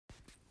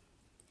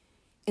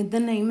In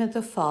the name of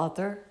the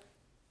Father,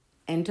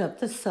 and of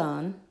the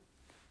Son,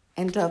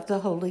 and of the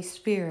Holy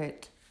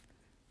Spirit.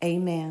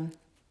 Amen.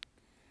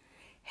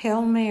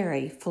 Hail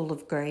Mary, full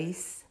of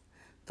grace,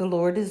 the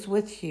Lord is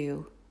with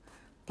you.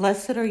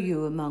 Blessed are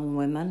you among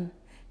women,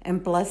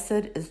 and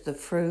blessed is the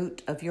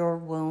fruit of your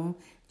womb,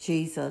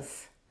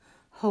 Jesus.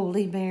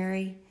 Holy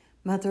Mary,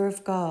 Mother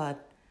of God,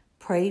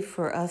 pray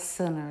for us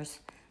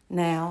sinners,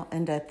 now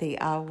and at the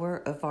hour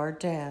of our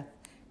death.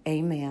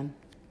 Amen.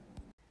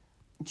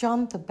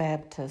 John the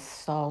Baptist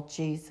saw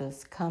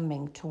Jesus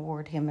coming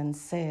toward him and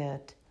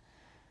said,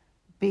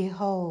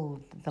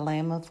 "Behold, the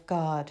Lamb of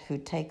God who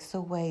takes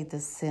away the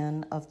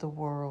sin of the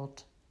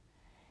world.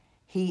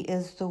 He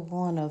is the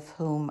one of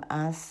whom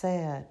I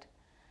said,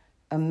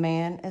 'A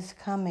man is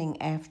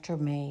coming after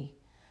me,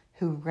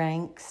 who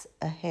ranks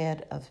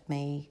ahead of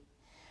me,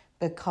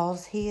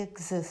 because he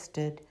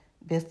existed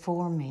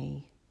before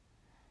me.'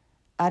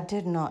 I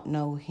did not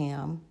know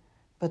him,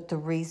 but the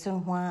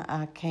reason why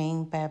I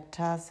came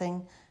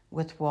baptizing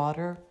with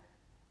water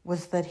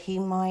was that he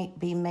might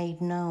be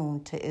made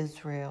known to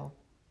Israel."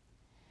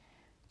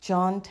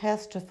 John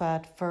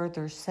testified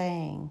further,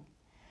 saying,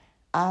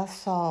 "I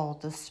saw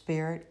the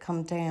Spirit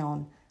come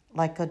down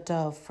like a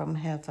dove from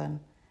heaven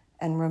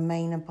and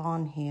remain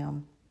upon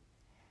him.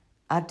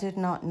 I did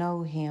not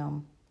know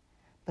him,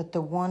 but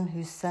the one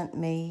who sent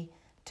me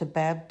to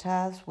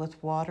baptize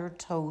with water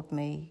told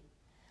me,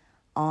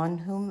 'On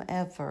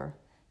whomever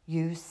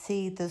you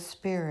see the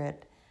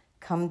Spirit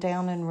come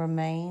down and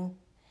remain,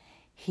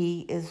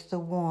 he is the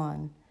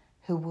one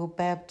who will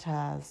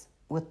baptize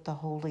with the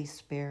Holy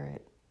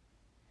Spirit.'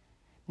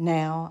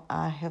 Now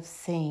I have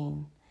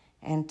seen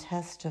and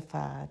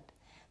testified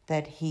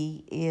that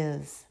he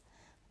is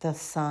the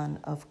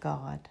Son of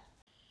God."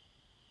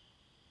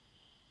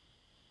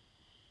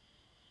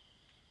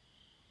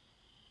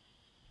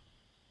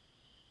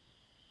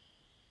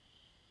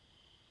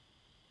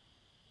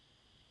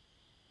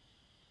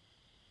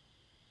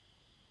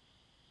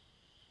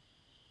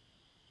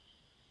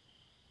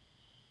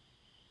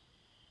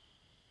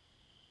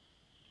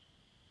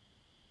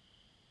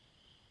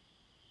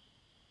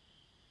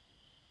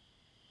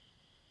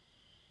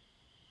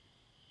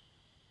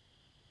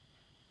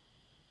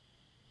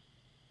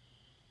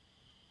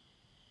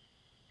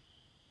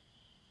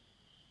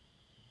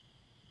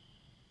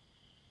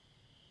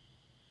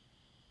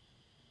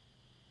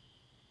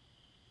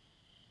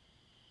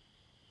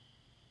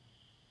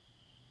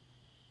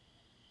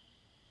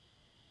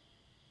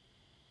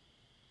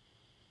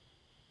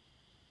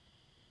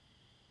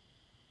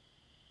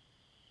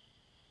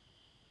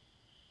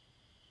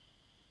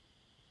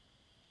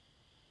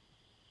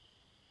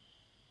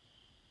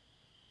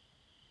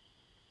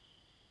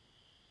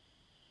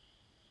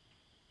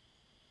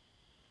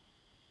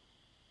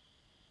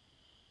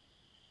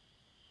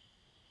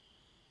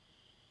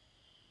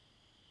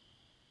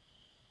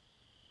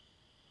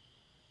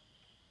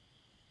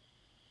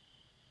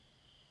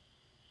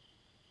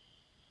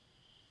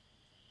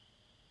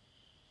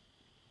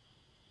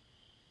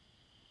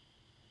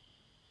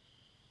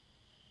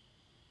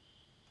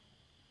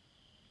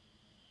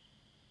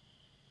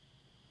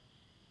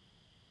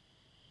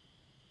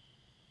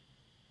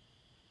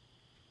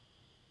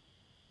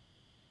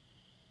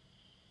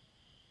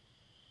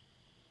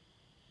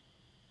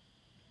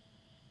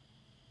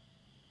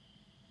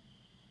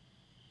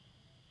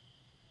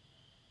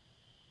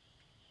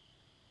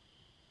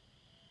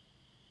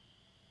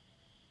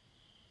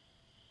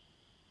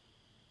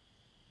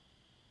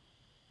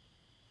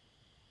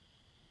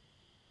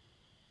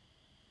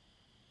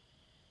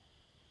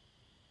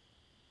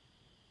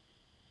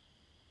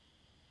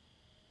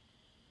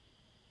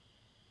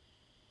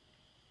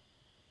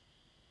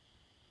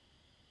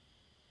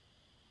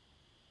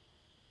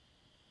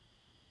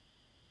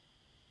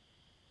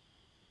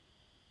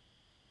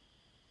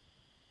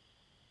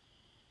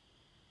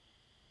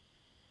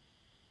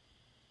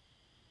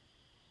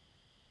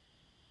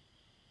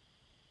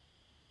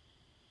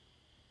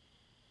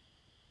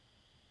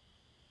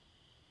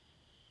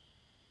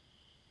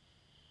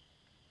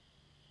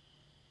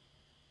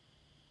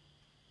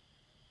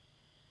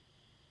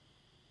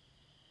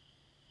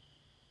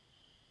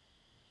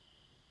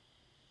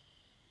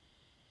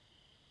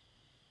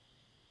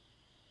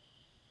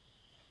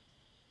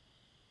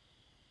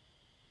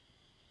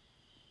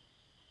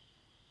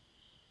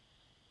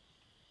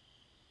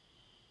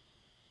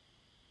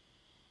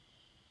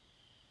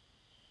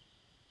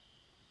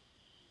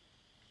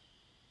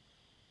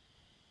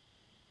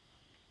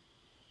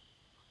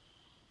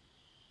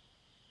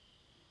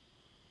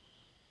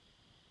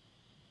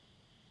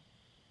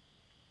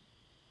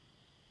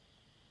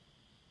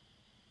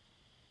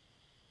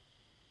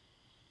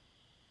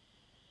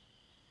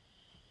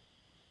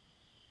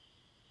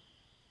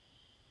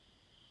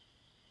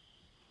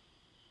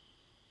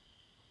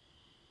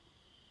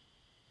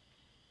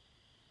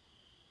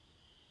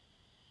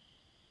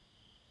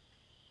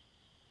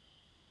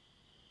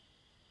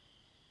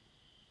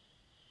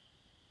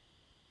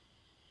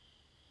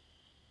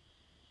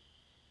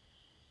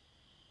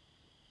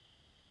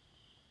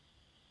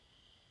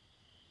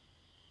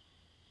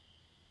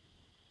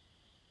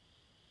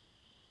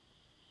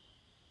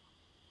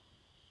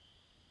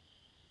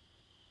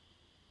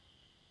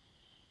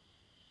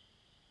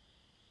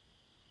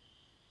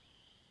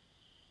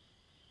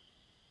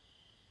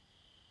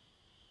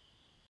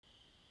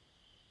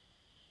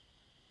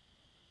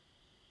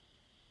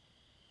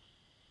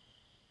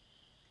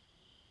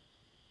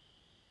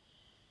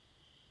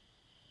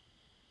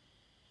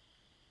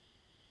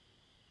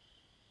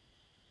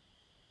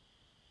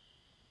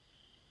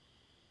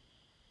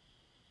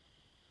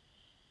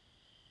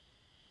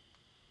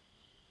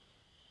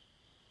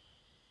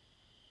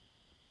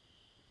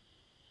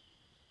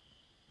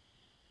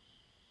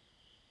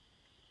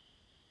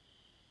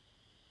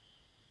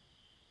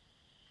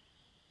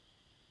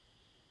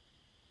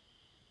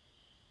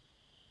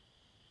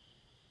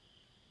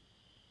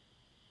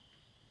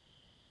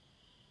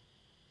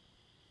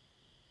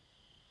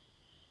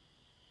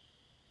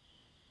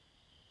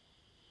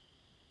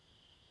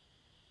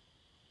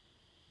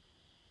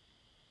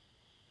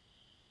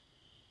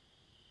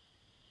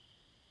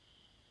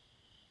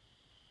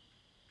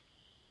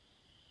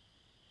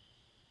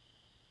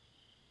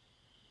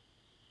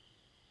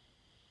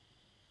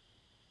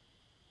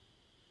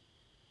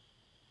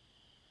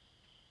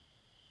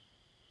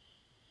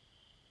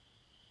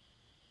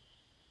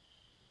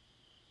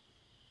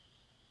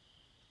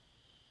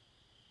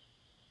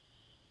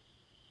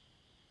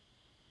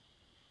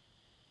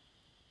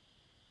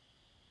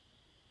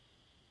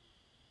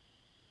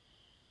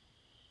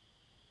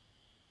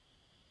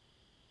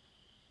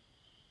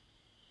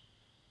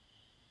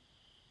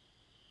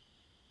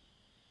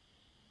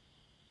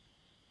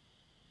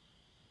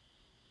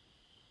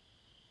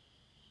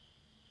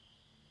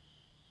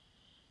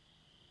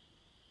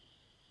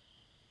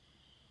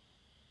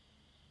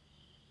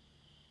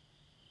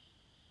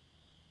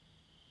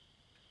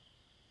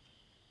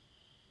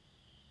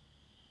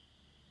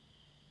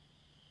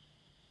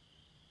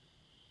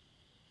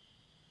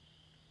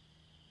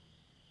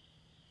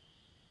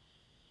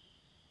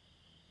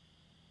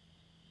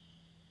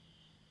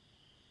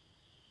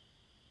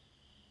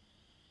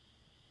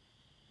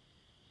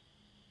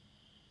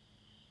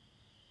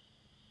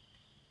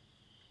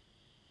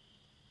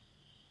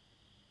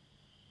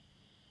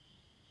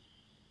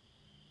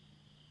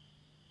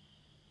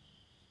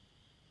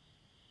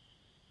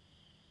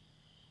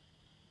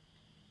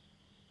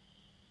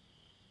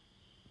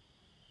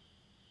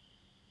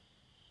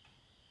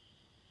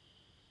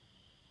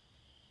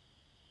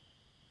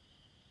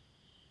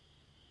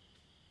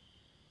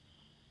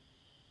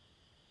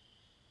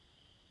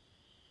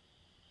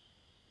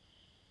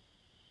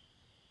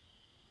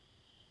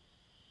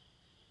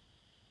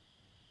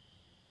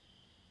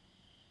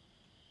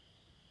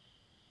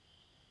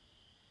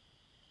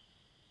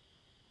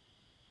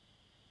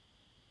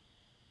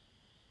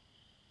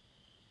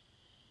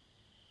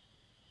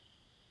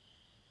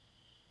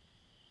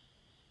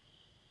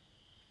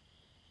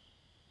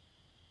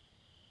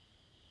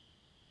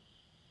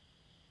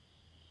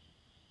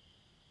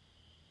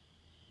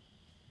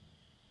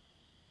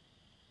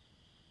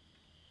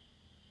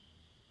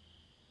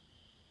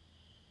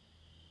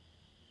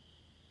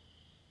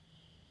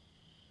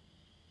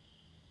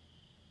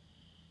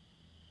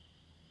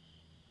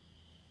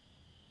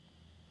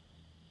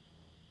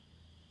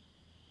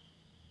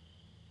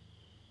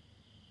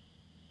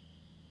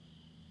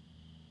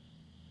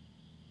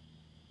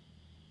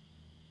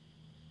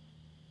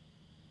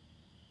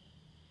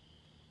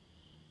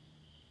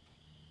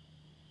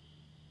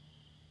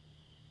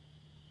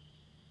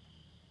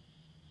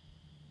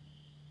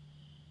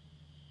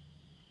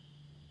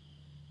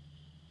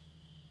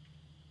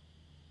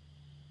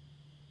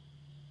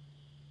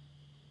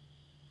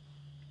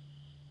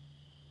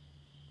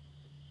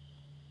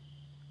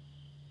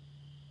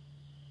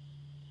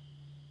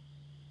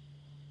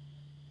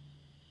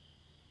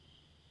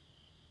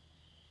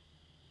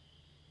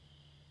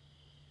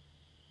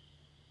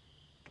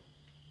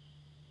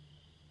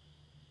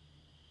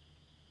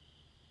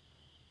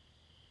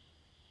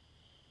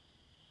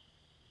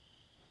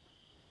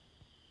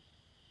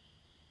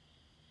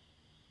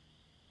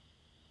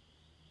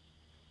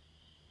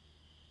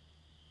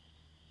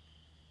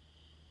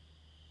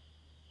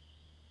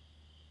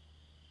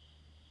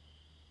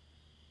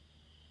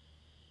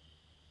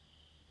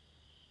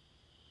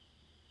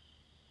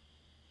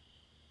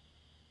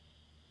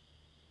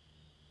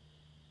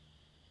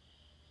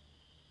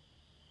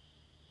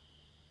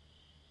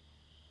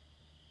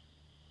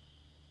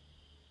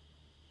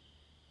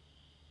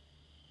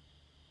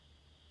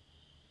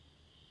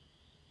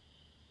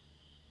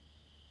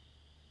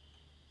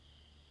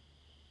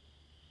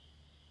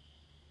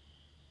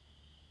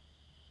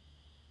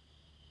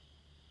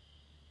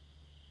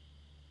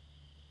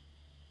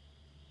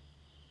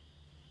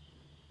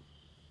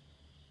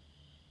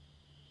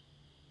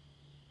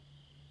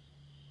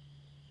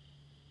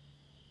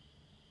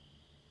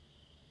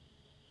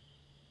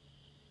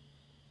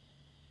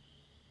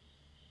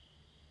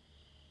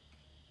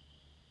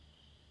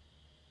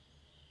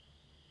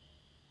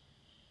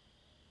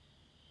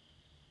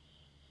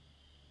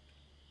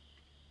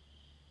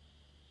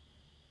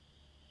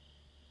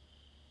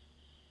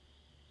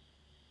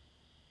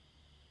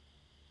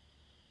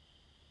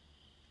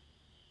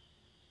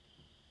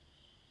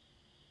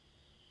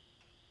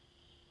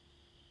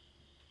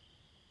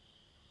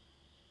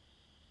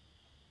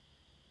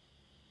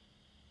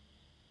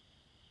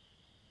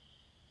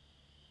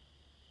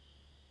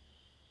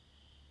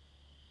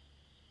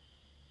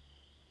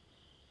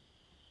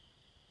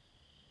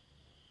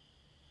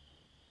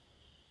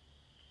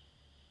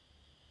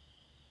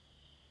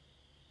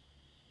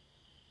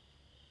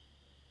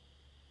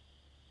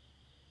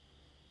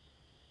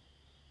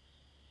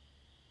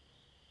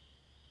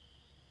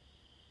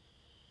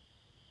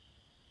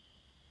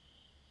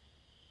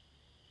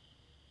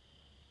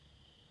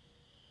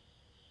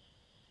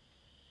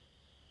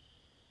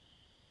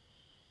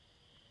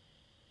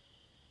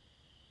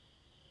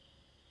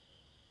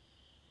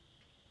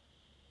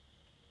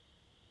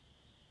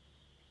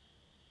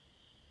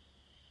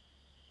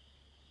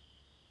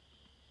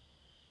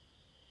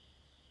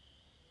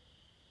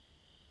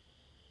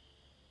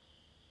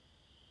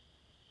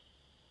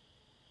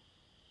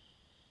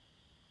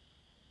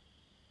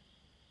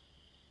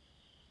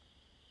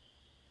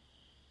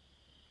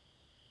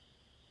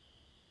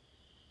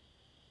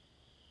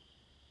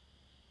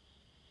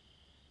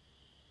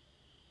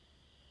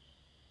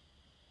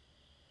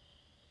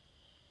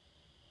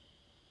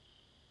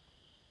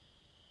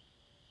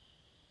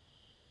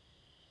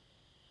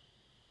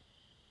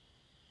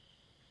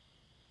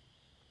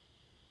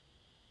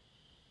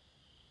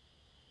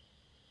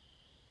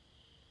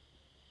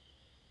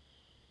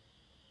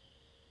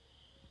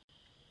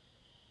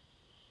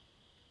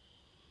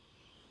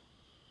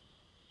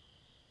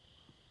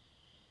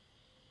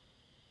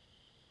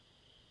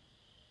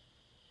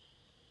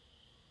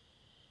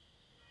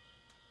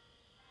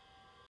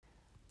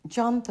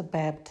 John the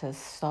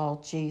Baptist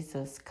saw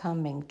Jesus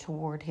coming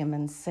toward him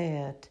and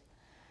said,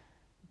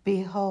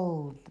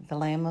 "Behold, the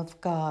Lamb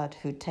of God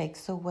who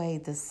takes away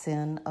the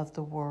sin of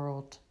the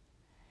world.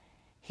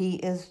 He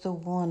is the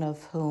one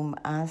of whom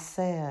I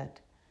said,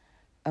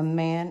 'A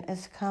man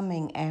is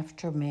coming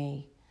after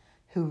me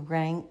who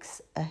ranks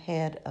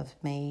ahead of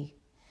me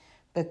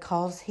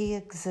because he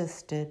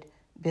existed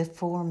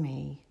before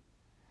me.'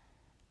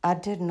 I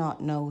did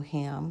not know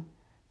him,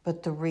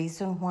 but the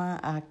reason why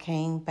I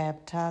came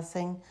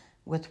baptizing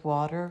with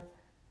water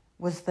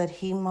was that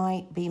he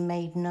might be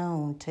made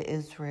known to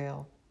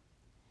Israel."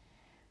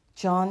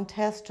 John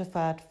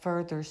testified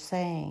further,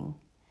 saying,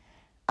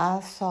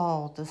 "I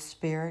saw the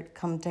Spirit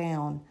come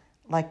down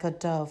like a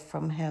dove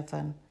from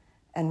heaven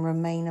and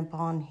remain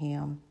upon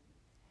him.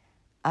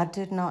 I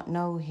did not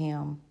know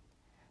him,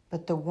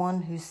 but the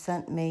one who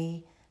sent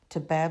me to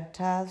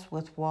baptize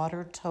with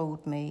water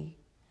told me,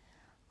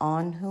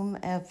 'On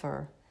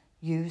whomever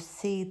you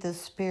see the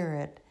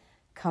Spirit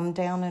come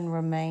down and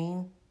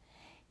remain,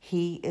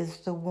 he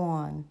is the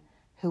one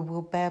who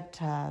will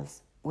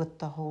baptize with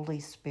the Holy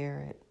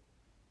Spirit.'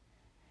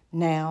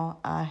 Now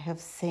I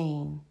have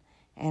seen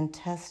and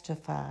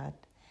testified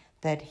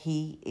that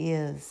he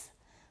is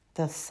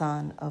the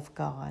Son of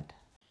God."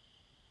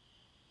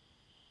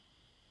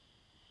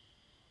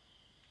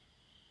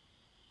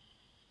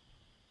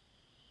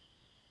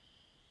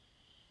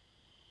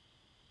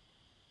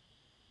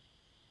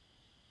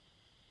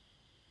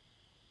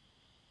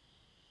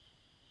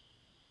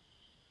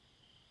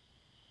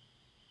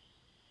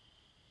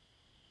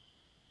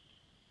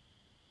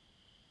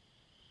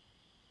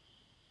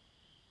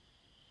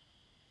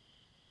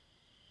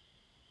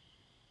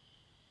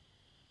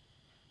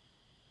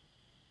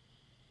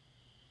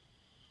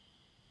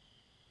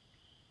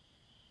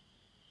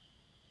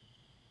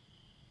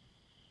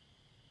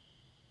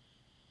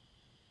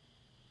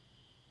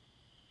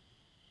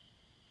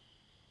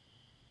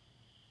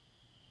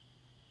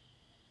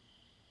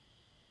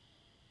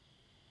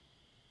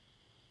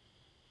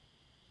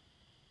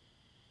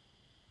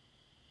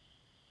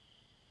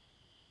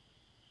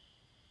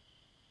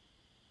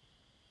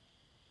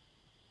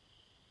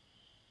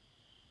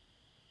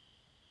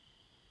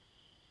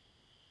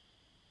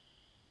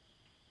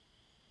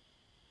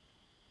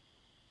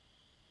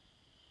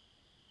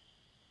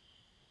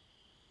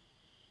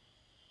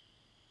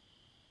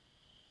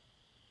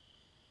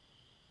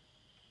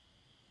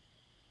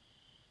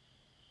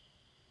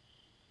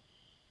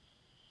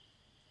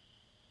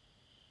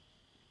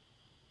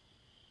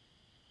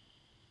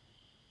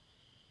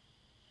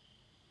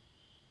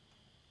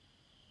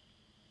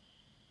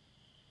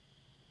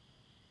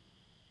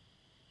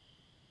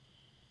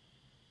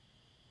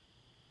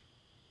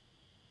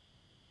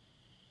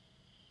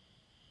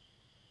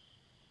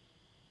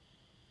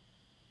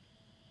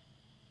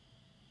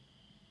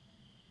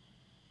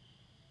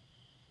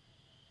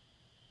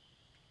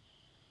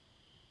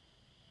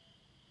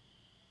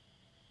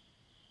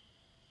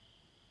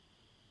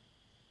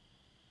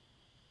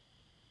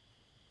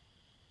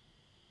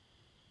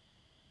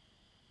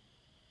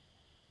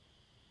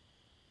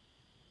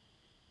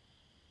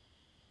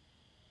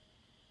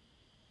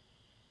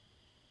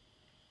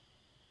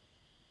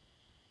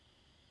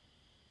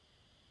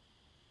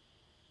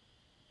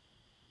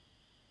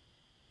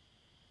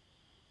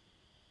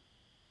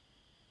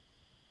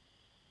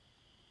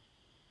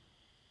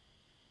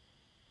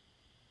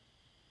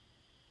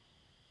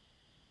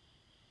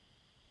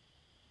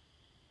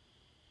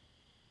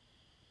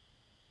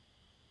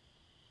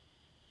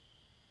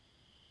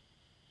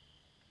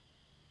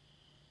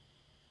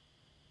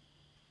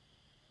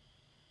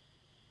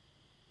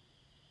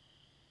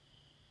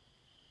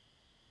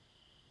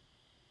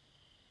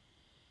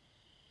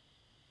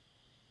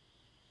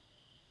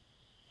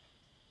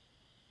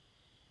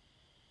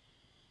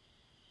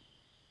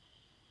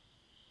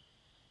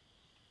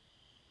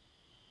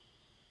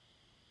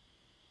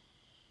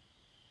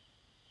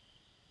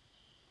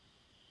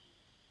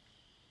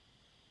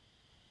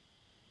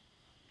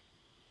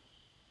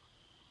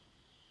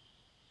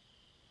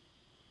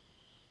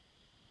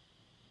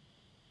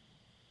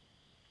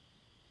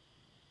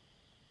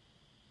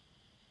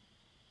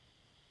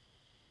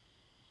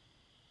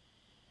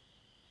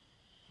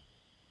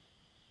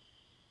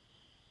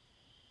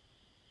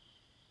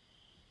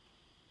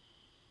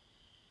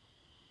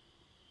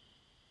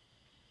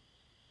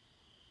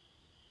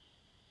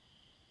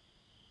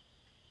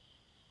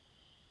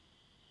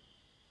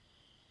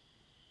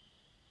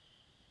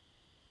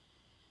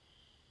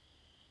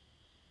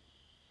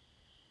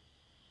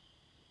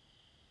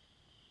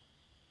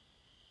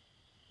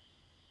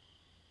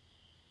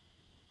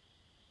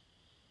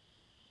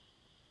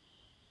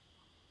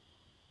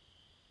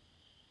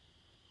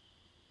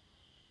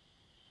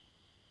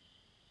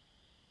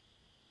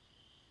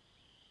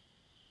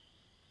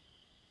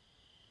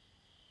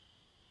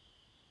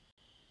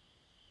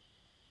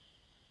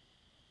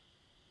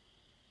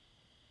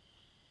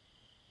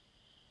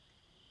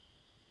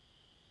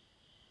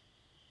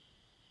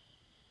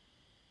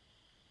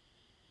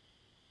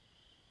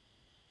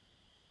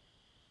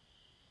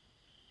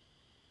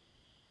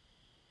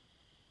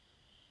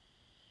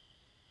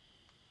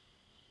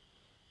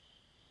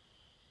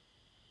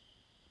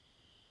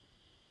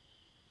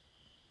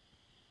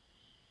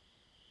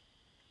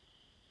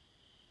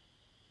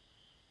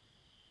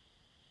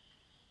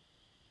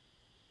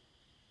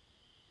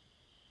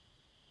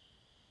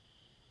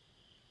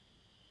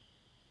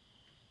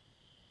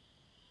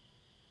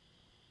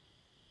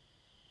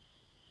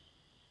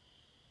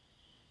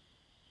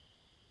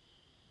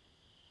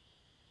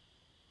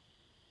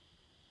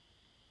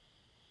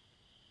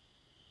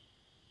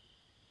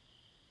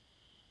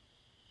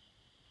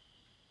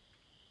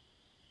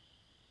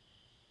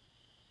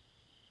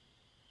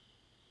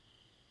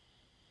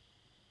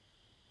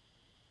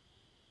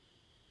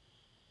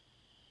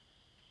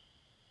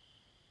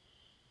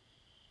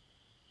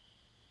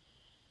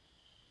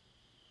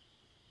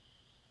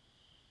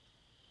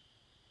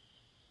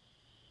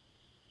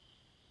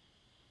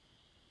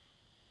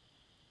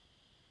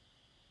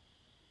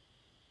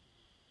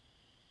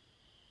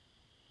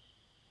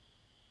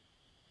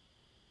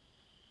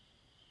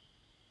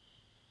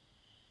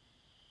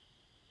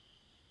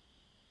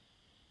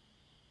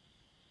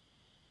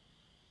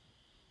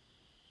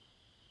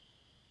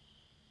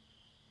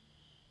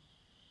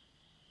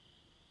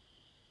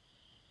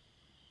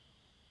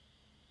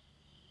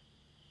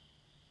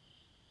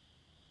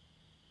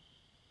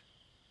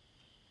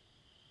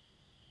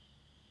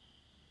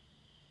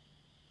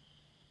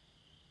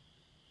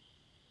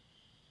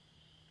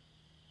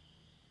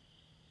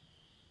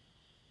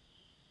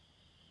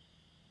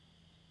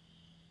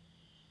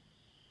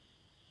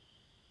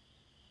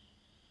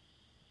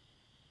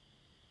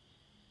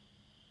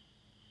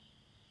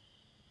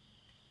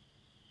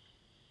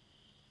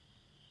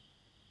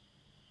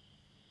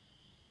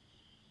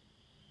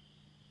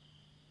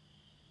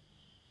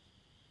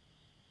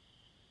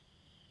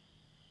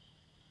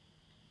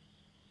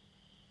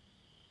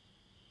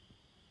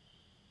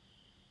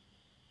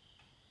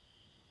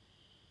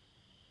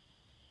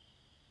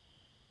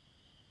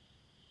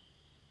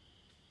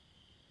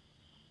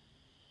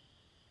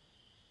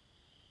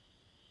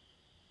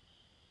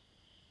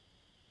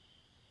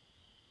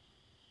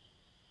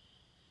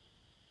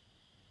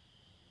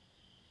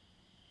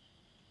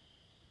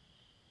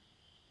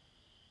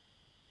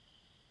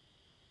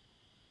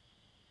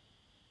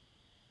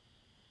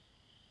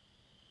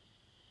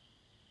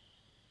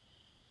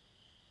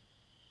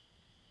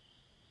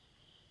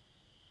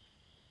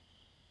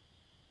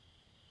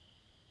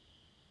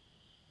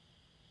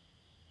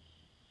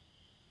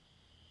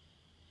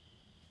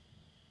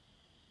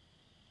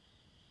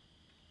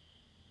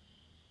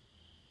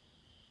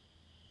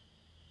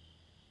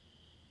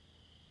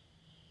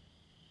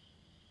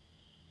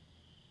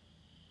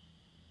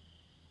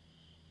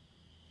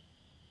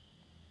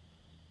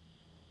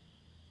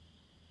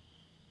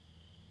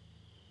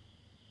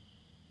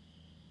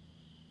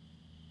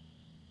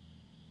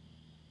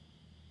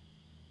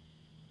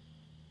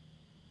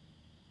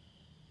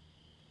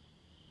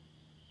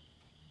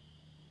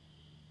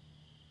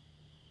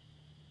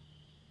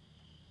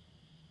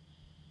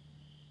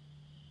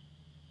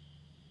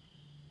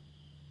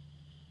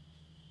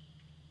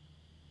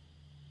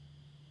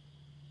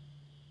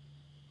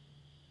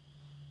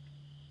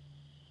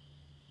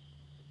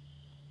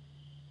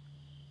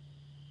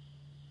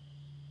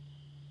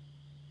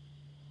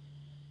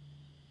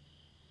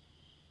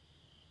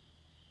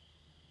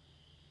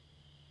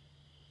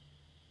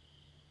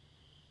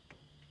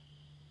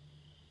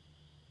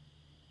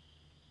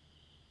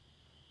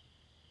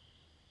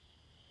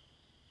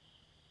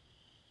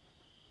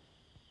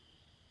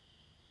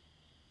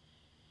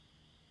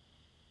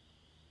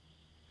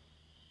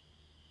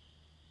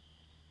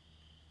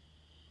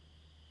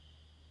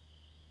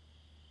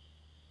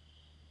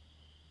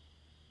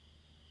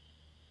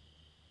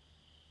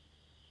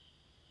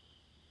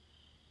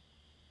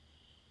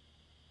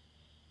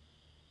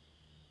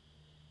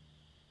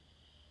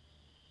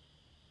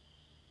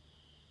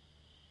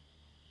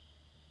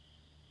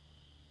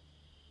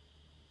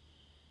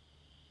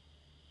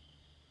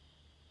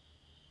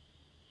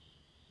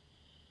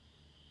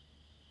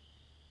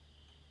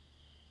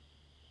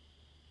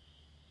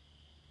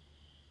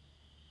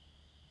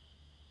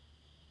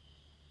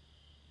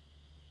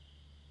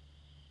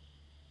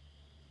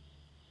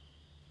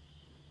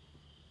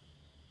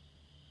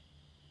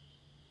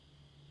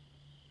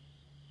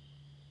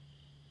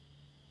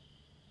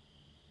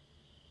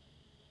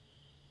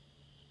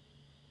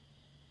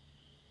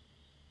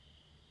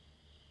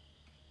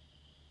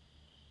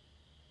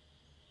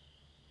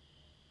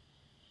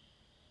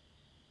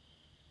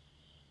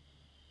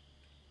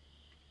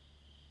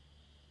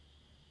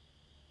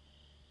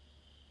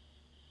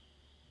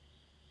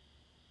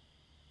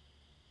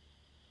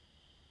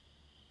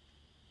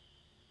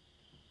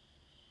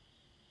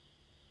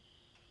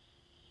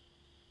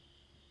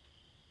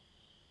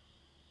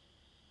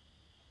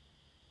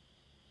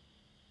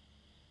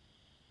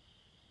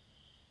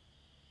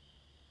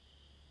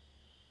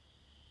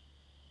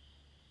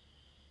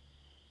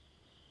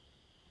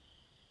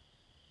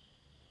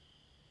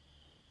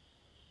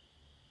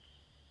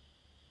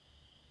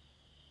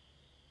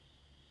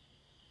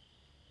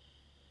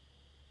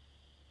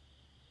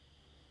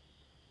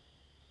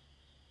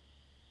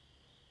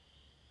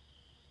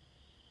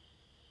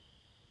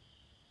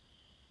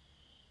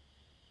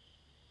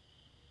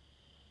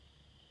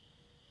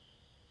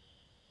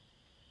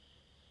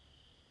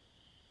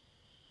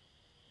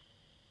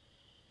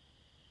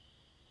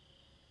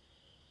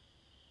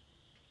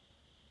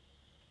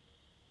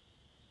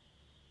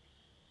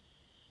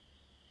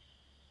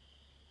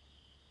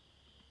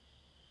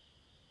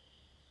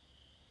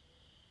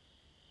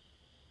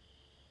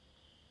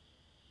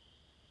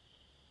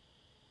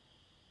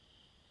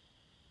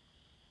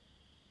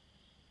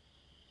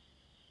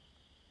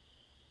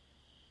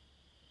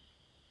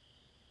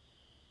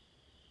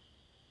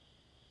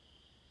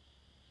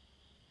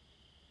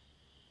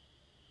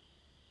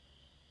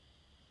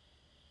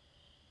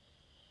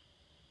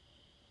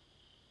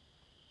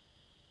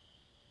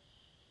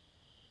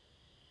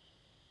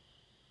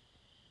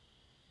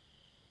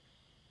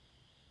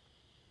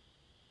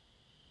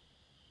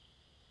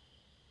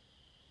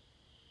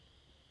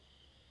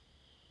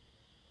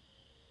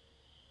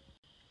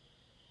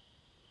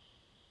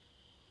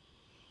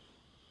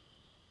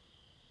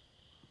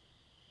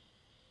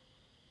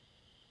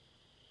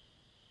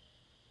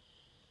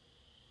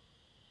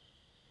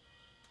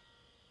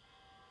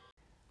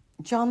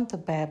 John the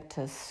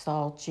Baptist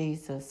saw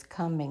Jesus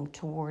coming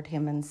toward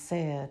him and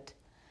said,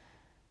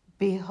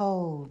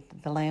 "Behold,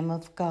 the Lamb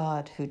of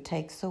God who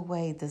takes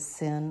away the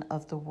sin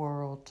of the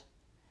world.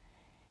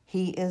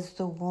 He is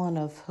the one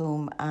of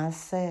whom I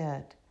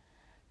said,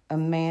 'A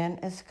man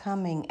is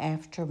coming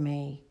after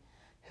me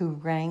who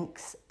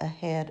ranks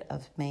ahead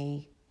of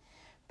me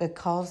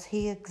because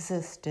he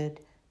existed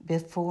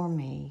before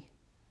me.'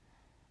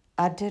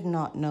 I did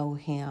not know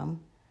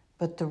him,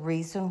 but the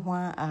reason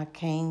why I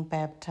came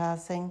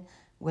baptizing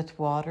with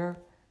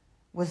water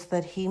was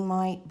that he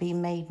might be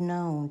made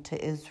known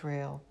to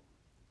Israel."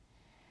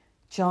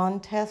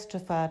 John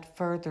testified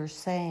further,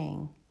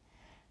 saying,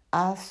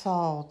 "I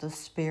saw the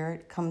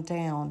Spirit come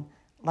down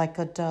like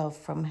a dove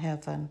from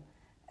heaven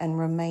and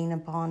remain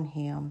upon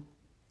him.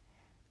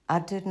 I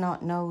did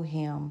not know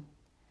him,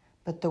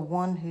 but the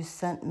one who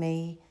sent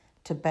me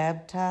to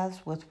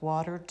baptize with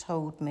water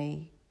told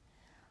me,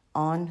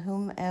 'On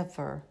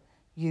whomever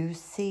you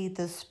see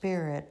the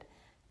Spirit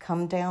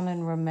come down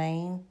and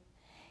remain,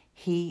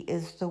 he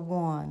is the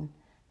one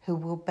who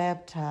will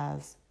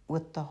baptize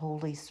with the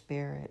Holy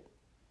Spirit.'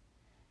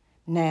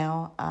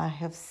 Now I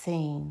have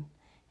seen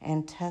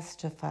and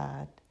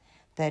testified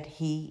that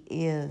he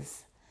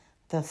is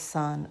the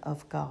Son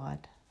of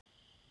God."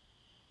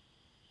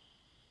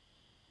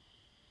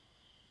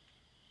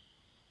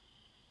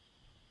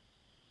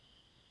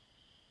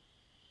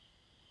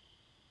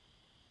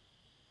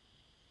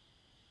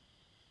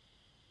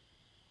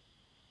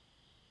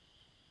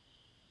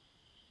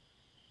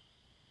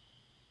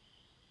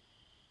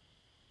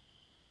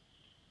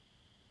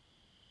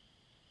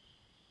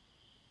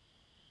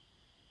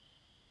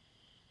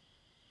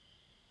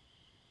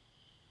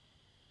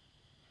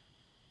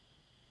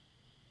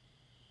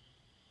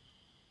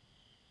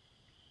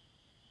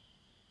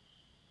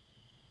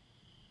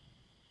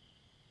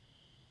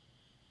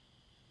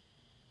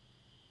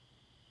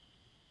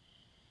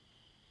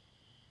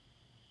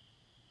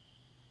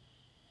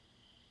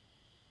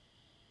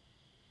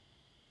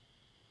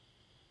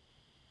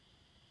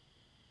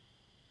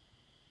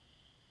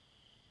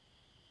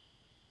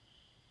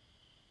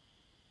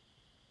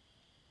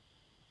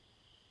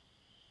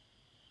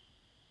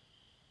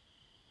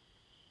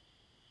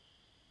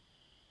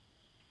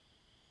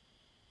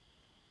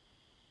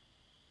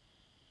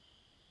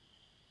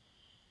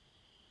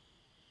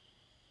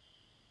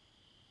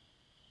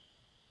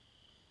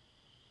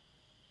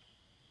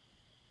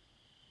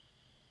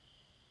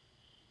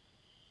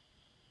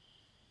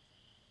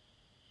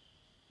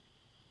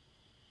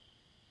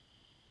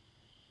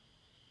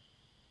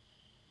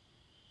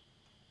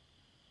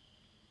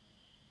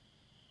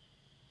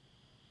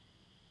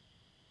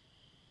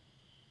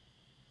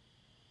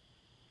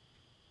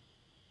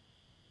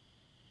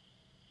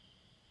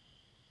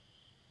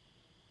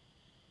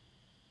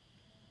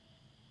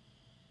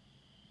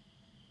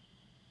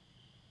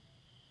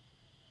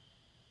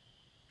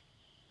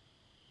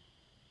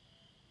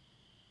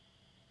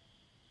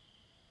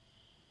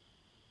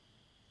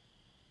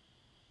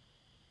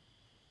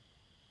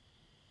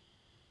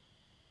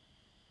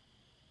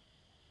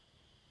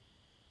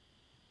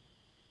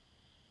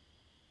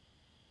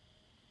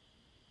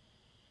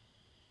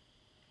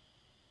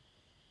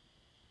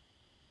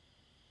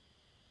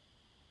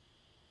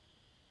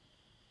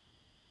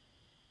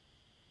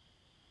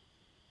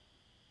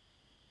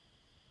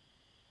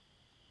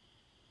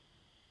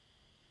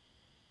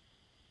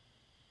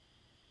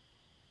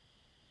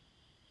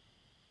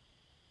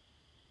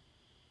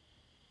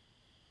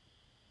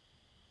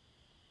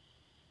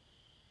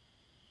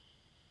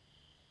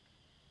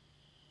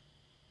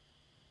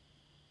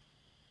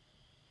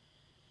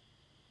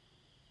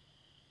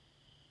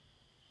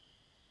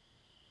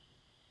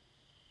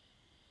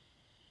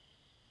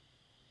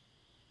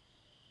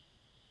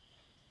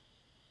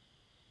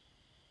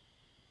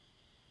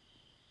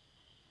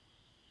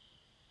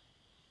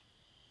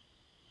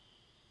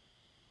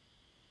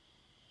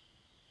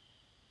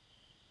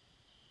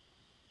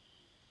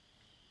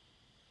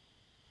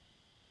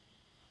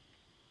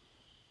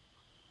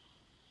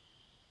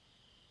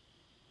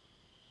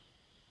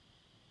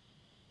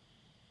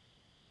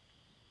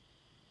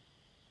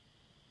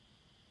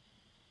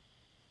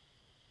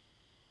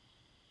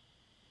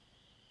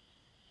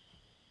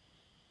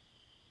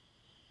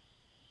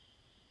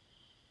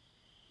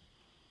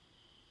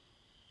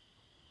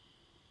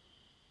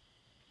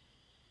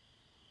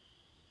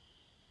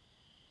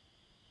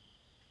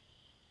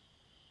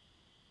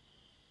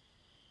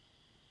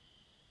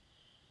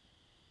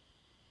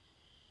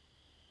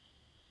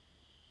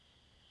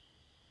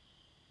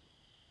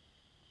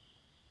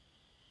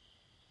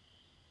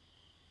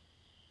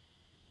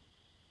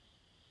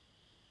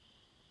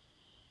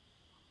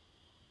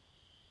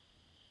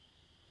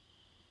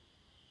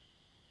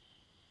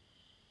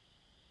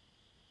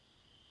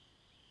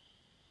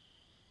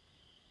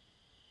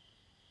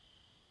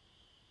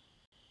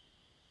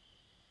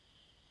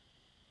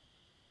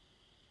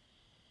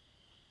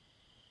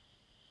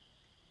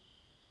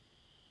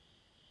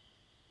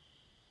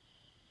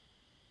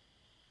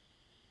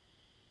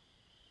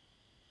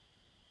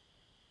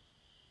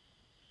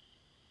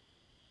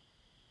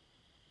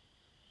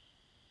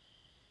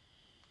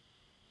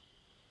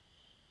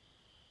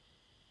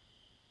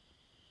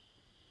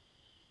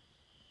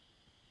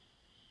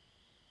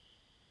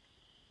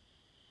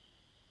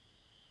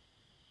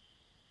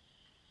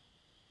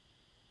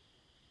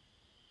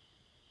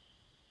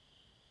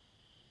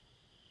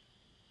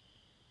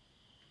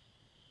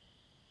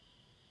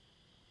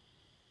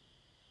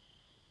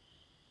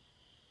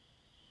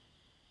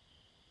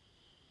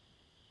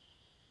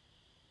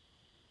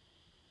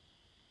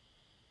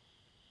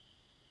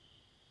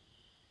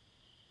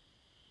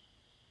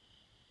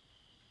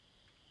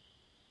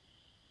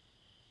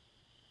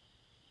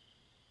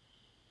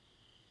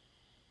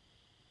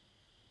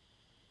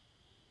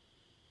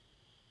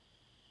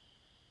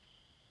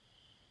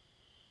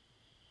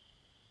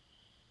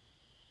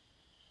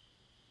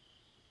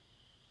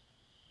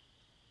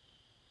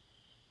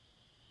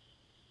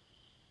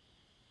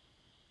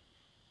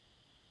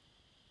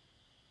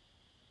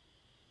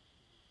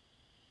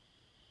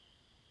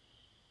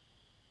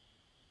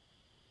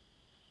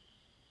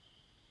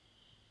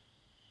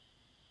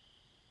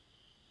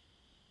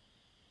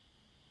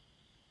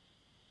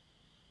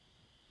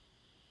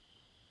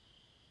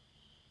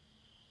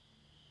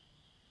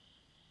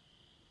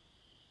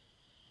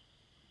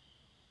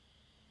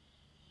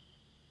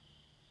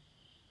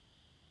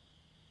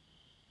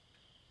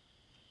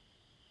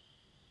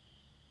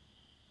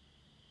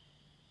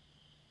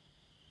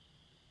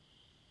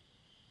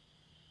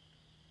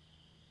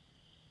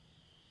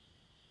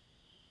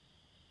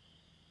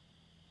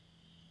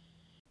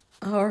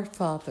 Our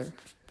Father,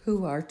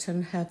 who art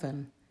in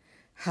heaven,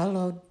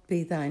 hallowed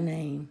be thy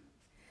name.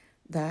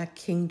 Thy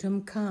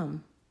kingdom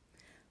come,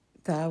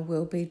 thy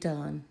will be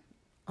done,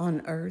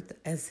 on earth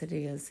as it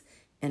is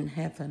in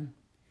heaven.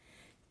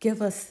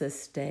 Give us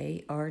this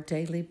day our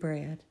daily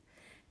bread,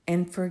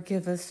 and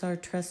forgive us our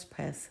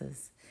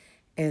trespasses,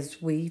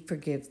 as we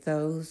forgive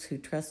those who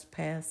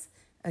trespass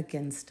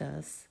against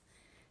us.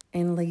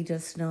 And lead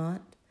us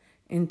not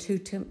into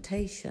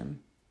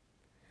temptation,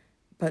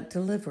 but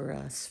deliver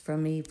us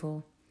from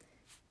evil.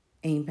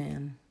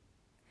 Amen.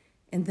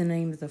 In the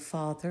name of the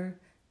Father,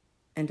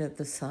 and of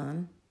the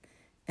Son,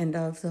 and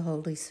of the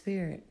Holy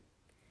Spirit.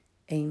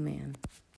 Amen.